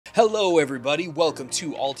Hello everybody, welcome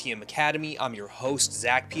to Altium Academy. I'm your host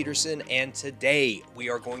Zach Peterson, and today we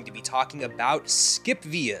are going to be talking about skip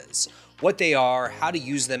vias, what they are, how to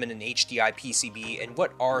use them in an HDI PCB, and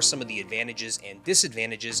what are some of the advantages and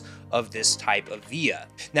disadvantages of this type of via.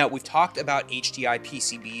 Now, we've talked about HDI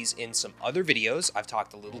PCBs in some other videos. I've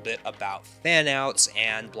talked a little bit about fanouts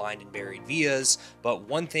and blind and buried vias, but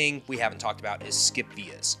one thing we haven't talked about is skip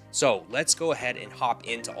vias. So let's go ahead and hop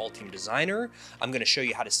into Altium Designer. I'm going to show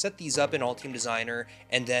you how to set these up in Altium Designer,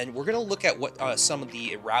 and then we're going to look at what some of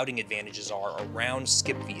the routing advantages are around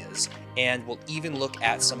skip vias, and we'll even look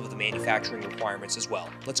at some of the manufacturing requirements as well.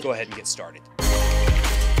 Let's go ahead and get started.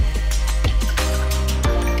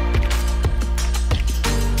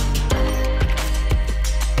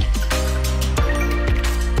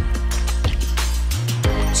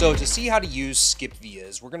 So to see how to use skip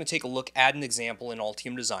vias, we're going to take a look at an example in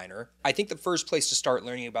Altium Designer. I think the first place to start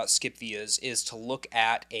learning about skip vias is to look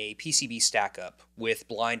at a PCB stackup with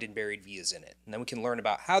blind and buried vias in it. And then we can learn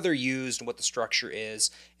about how they're used and what the structure is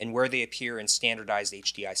and where they appear in standardized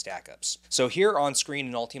HDI stackups. So here on screen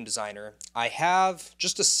in Altium Designer, I have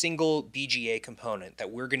just a single BGA component that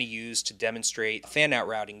we're going to use to demonstrate fan-out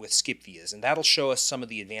routing with skip vias, and that'll show us some of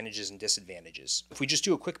the advantages and disadvantages. If we just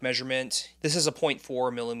do a quick measurement, this is a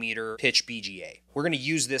 0.4 millimeter pitch BGA. We're going to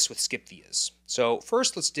use this with skip vias. So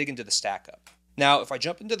first, let's dig into the stackup. Now, if I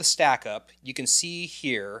jump into the stackup, you can see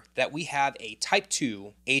here that we have a Type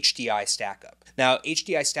 2 HDI stackup. Now,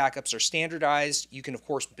 HDI stackups are standardized. You can, of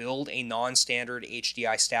course, build a non-standard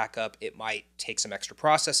HDI stackup. It might take some extra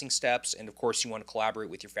processing steps, and of course, you want to collaborate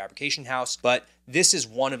with your fabrication house, but this is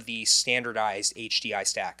one of the standardized HDI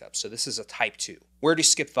stackups. So this is a Type 2. Where do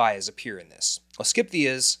skip vias appear in this? Well, skip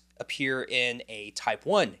vias appear in a Type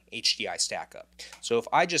 1 HDI stackup. So if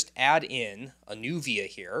I just add in a new via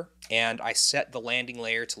here and I set the landing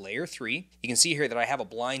layer to layer 3, you can see here that I have a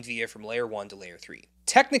blind via from layer 1 to layer 3.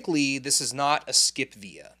 Technically, this is not a skip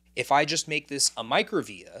via. If I just make this a micro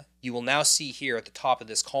via, you will now see here at the top of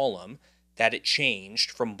this column that it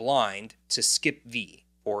changed from blind to skip V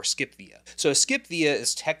or skip via. So a skip via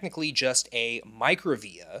is technically just a micro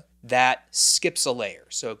via that skips a layer.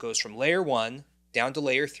 So it goes from layer 1 down to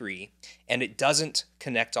layer 3, and it doesn't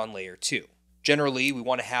connect on layer 2. Generally, we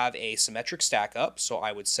want to have a symmetric stack up, so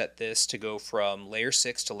I would set this to go from layer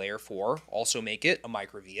 6 to layer 4, also make it a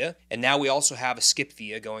micro via, and now we also have a skip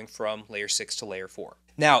via going from layer 6 to layer 4.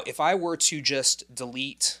 Now, if I were to just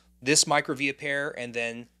delete this micro via pair and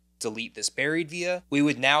then delete this buried via, we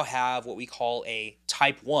would now have what we call a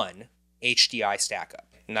Type 1 HDI stack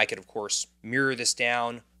up. And I could, of course, mirror this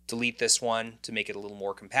down, delete this one to make it a little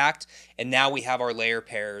more compact, and now we have our layer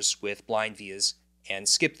pairs with blind vias and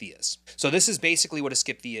skip vias. So this is basically what a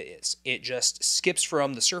skip via is. It just skips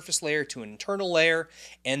from the surface layer to an internal layer,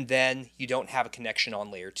 and then you don't have a connection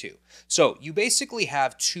on layer 2. So you basically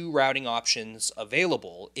have two routing options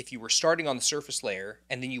available if you were starting on the surface layer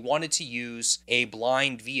and then you wanted to use a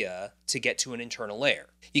blind via to get to an internal layer.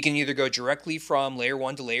 You can either go directly from layer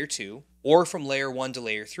 1 to layer 2 or from layer 1 to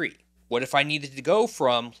layer 3. What if I needed to go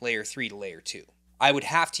from layer 3 to layer 2? I would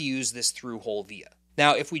have to use this through hole via.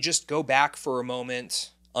 Now, if we just go back for a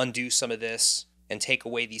moment, undo some of this, and take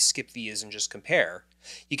away these skip vias and just compare,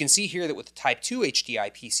 you can see here that with the Type 2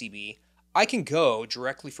 HDI PCB, I can go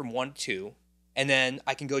directly from 1 to 2, and then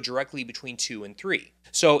I can go directly between 2 and 3.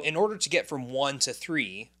 So in order to get from 1 to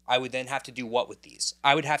 3, I would then have to do what with these?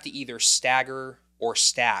 I would have to either stagger or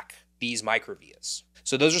stack these micro vias.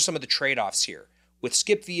 So those are some of the trade-offs here. With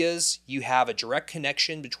skip vias, you have a direct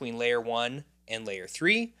connection between layer 1 and layer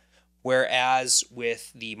 3, whereas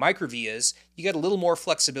with the micro vias, you get a little more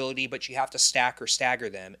flexibility, but you have to stack or stagger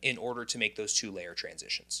them in order to make those two layer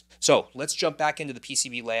transitions. So let's jump back into the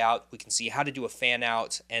PCB layout. We can see how to do a fan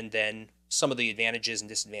out and then some of the advantages and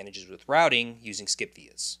disadvantages with routing using skip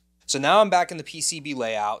vias. So now I'm back in the PCB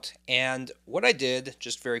layout, and what I did,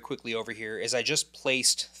 just very quickly over here, is I just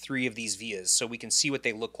placed 3 of these vias so we can see what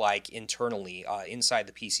they look like internally inside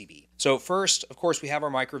the PCB. So first, of course, we have our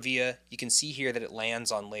micro via. You can see here that it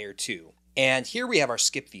lands on layer 2. And here we have our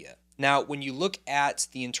skip via. Now, when you look at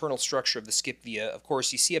the internal structure of the skip via, of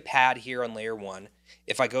course, you see a pad here on layer 1.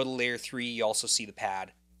 If I go to layer 3, you also see the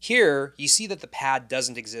pad. Here, you see that the pad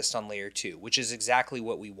doesn't exist on layer 2, which is exactly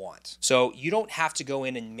what we want. So you don't have to go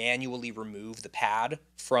in and manually remove the pad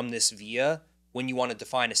from this via when you want to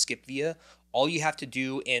define a skip via. All you have to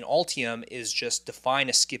do in Altium is just define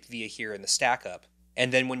a skip via here in the stackup,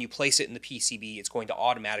 and then when you place it in the PCB, it's going to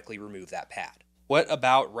automatically remove that pad. What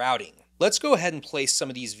about routing? Let's go ahead and place some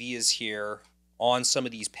of these vias here on some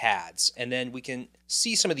of these pads, and then we can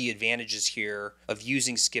see some of the advantages here of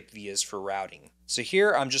using skip vias for routing. So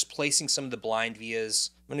here I'm just placing some of the blind vias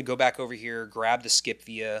I'm going to go back over here, grab the skip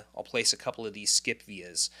via. I'll place a couple of these skip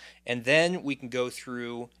vias, and then we can go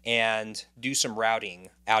through and do some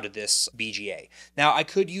routing out of this BGA. Now, I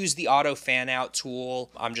could use the auto fan out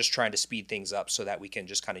tool. I'm just trying to speed things up so that we can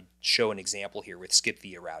just kind of show an example here with skip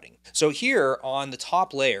via routing. So here on the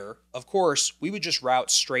top layer, of course, we would just route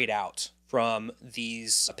straight out from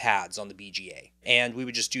these pads on the BGA. And we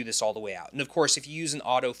would just do this all the way out. And of course, if you use an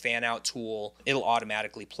auto fan out tool, it'll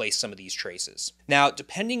automatically place some of these traces. Now,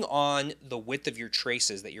 depending on the width of your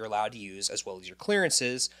traces that you're allowed to use, as well as your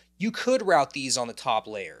clearances, you could route these on the top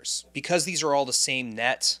layers. Because these are all the same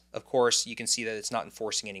net, of course, you can see that it's not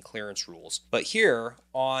enforcing any clearance rules. But here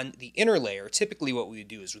on the inner layer, typically what we would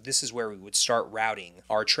do is this is where we would start routing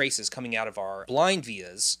our traces coming out of our blind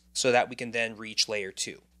vias so that we can then reach layer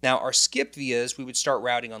 2. Now our skip vias, we would start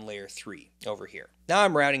routing on layer 3 over here. Now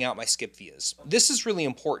I'm routing out my skip vias. This is really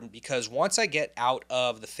important because once I get out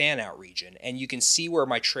of the fan out region, and you can see where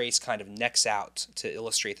my trace kind of necks out to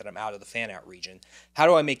illustrate that I'm out of the fan out region, how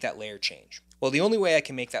do I make that layer change? Well, the only way I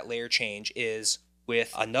can make that layer change is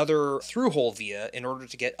with another through hole via in order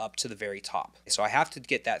to get up to the very top. So I have to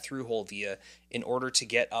get that through hole via in order to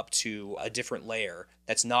get up to a different layer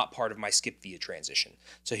that's not part of my skip via transition.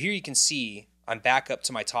 So here you can see I'm back up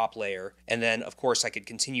to my top layer, and then of course I could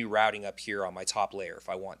continue routing up here on my top layer if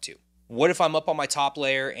I want to. What if I'm up on my top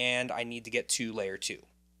layer and I need to get to layer 2?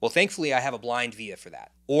 Well, thankfully I have a blind via for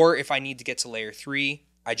that. Or if I need to get to layer 3,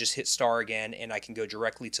 I just hit star again and I can go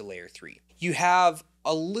directly to layer 3. You have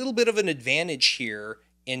a little bit of an advantage here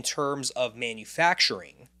in terms of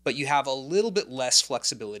manufacturing, but you have a little bit less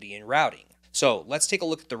flexibility in routing. So let's take a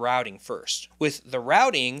look at the routing first. With the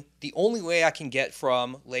routing, the only way I can get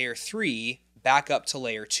from layer 3 back up to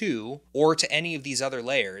layer 2 or to any of these other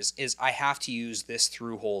layers is I have to use this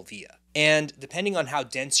through hole via. And depending on how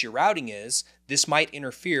dense your routing is, this might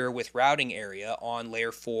interfere with routing area on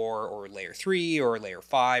layer 4 or layer 3 or layer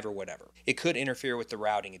 5 or whatever. It could interfere with the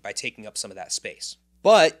routing by taking up some of that space.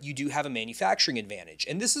 But you do have a manufacturing advantage.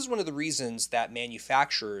 And this is one of the reasons that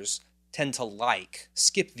manufacturers tend to like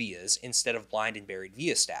skip vias instead of blind and buried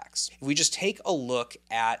via stacks. If we just take a look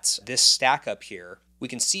at this stack up here, we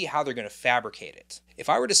can see how they're going to fabricate it. If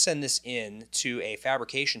I were to send this in to a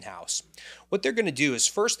fabrication house, what they're going to do is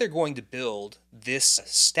first they're going to build this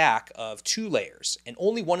stack of 2 layers, and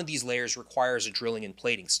only one of these layers requires a drilling and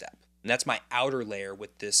plating step. And that's my outer layer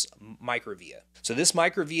with this microvia. So this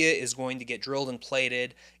microvia is going to get drilled and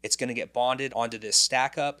plated. It's going to get bonded onto this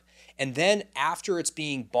stack up. And then after it's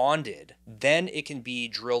being bonded, then it can be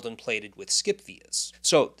drilled and plated with skip vias.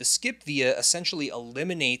 So the skip via essentially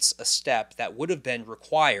eliminates a step that would have been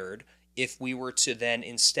required if we were to then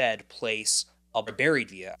instead place a buried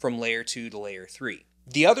via from layer 2 to layer 3.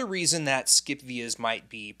 The other reason that skip vias might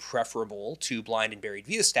be preferable to blind and buried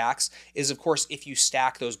via stacks is, of course, if you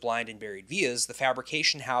stack those blind and buried vias, the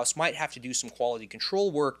fabrication house might have to do some quality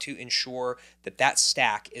control work to ensure that that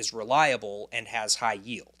stack is reliable and has high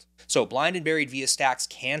yield. So blind and buried via stacks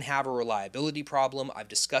can have a reliability problem. I've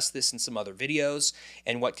discussed this in some other videos,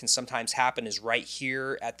 and what can sometimes happen is right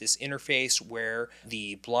here at this interface where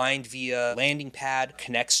the blind via landing pad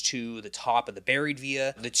connects to the top of the buried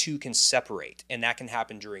via, the two can separate, and that can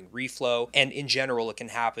happen during reflow, and in general it can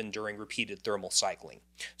happen during repeated thermal cycling.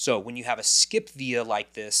 So when you have a skip via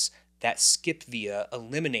like this, that skip via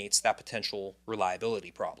eliminates that potential reliability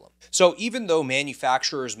problem. So even though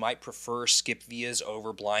manufacturers might prefer skip vias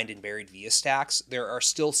over blind and buried via stacks, there are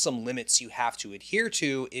still some limits you have to adhere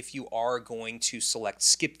to if you are going to select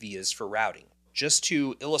skip vias for routing. Just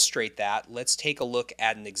to illustrate that, let's take a look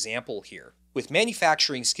at an example here. With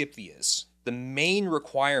manufacturing skip vias, the main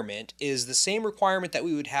requirement is the same requirement that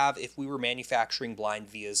we would have if we were manufacturing blind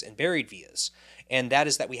vias and buried vias. And that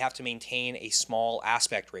is that we have to maintain a small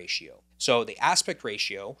aspect ratio. So the aspect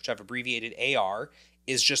ratio, which I've abbreviated AR,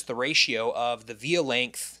 is just the ratio of the via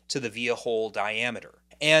length to the via hole diameter.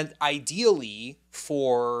 And ideally,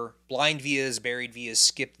 for blind vias, buried vias,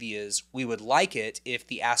 skip vias, we would like it if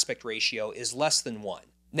the aspect ratio is less than 1.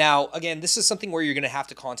 Now, again, this is something where you're going to have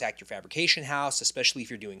to contact your fabrication house, especially if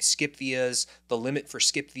you're doing skip vias. The limit for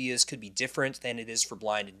skip vias could be different than it is for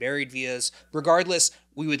blind and buried vias. Regardless,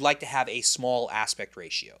 we would like to have a small aspect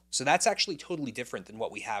ratio. So that's actually totally different than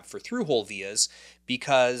what we have for through-hole vias,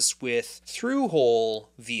 because with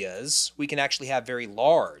through-hole vias, we can actually have very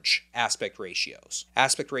large aspect ratios.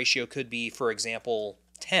 Aspect ratio could be, for example,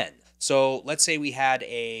 10. So let's say we had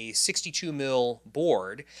a 62 mil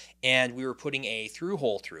board and we were putting a through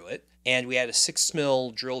hole through it, and we had a 6 mil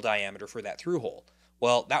drill diameter for that through hole.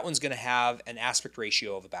 Well, that one's going to have an aspect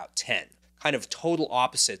ratio of about 10. kind of total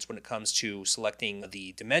opposites when it comes to selecting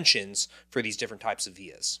the dimensions for these different types of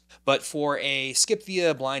vias. But for a skip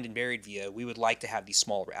via, blind, and buried via, we would like to have these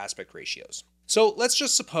smaller aspect ratios. So let's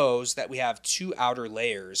just suppose that we have two outer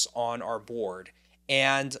layers on our board,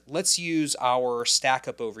 and let's use our stack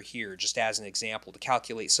up over here just as an example to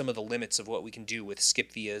calculate some of the limits of what we can do with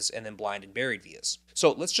skip vias and then blind and buried vias.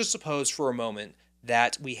 So let's just suppose for a moment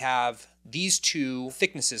that we have these two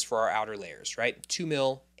thicknesses for our outer layers, right? 2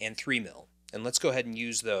 mil and 3 mil. And let's go ahead and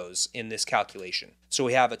use those in this calculation. So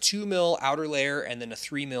we have a 2 mil outer layer and then a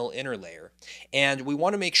 3 mil inner layer. And we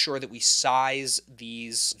want to make sure that we size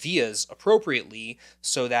these vias appropriately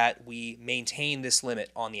so that we maintain this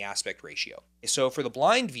limit on the aspect ratio. So for the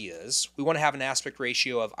blind vias, we want to have an aspect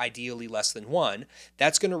ratio of ideally less than 1.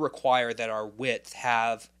 That's going to require that our width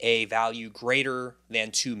have a value greater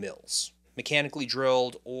than 2 mils. Mechanically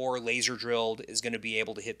drilled or laser drilled is going to be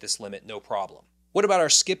able to hit this limit no problem. What about our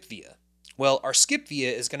skip via? Well, our skip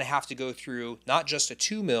via is going to have to go through not just a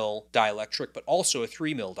 2 mil dielectric, but also a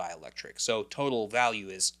 3 mil dielectric. So total value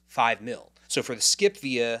is 5 mil. So for the skip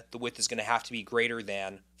via, the width is going to have to be greater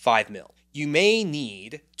than 5 mil. You may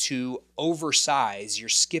need to oversize your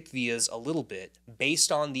skip vias a little bit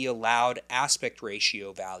based on the allowed aspect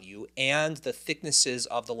ratio value and the thicknesses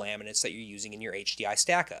of the laminates that you're using in your HDI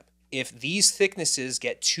stack-up. If these thicknesses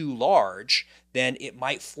get too large, then it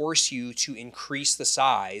might force you to increase the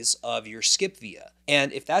size of your skip via.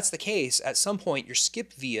 And if that's the case, at some point your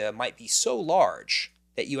skip via might be so large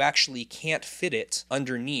that you actually can't fit it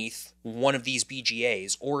underneath one of these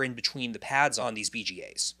BGAs or in between the pads on these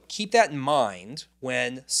BGAs. Keep that in mind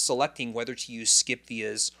when selecting whether to use skip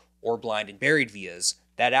vias or blind and buried vias.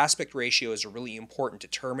 That aspect ratio is a really important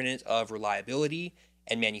determinant of reliability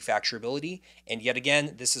and manufacturability. And yet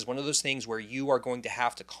again, this is one of those things where you are going to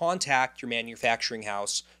have to contact your manufacturing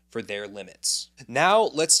house for their limits. Now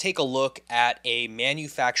let's take a look at a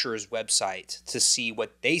manufacturer's website to see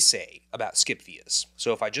what they say about skip vias.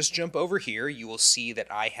 So if I just jump over here, you will see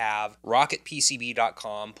that I have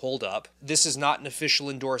rocketpcb.com pulled up. This is not an official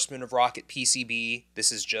endorsement of Rocket PCB.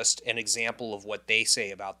 This is just an example of what they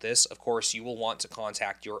say about this. Of course, you will want to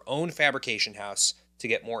contact your own fabrication house to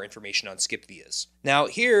get more information on skip vias. Now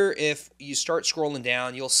here, if you start scrolling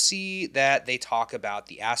down, you'll see that they talk about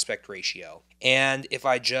the aspect ratio. And if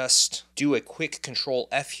I just do a quick Control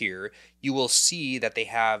F here, you will see that they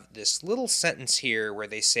have this little sentence here where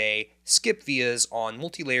they say skip vias on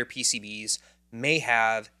multi-layer PCBs may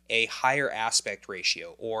have a higher aspect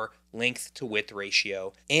ratio or length to width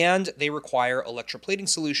ratio, and they require electroplating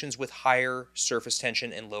solutions with higher surface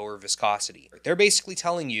tension and lower viscosity. They're basically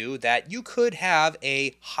telling you that you could have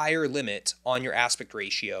a higher limit on your aspect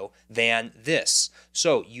ratio than this.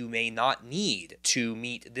 So you may not need to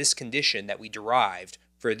meet this condition that we derived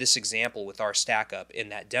for this example with our stack up in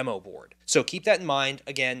that demo board. So keep that in mind.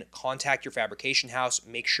 Again, contact your fabrication house,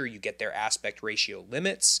 make sure you get their aspect ratio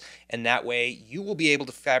limits, and that way you will be able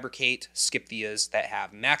to fabricate skip vias that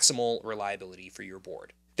have maximal reliability for your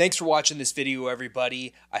board. Thanks for watching this video,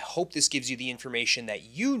 everybody. I hope this gives you the information that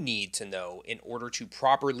you need to know in order to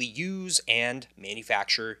properly use and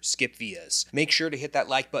manufacture skip vias. Make sure to hit that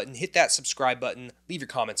like button, hit that subscribe button, leave your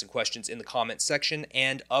comments and questions in the comments section,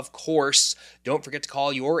 and of course, don't forget to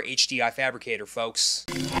call your HDI fabricator, folks.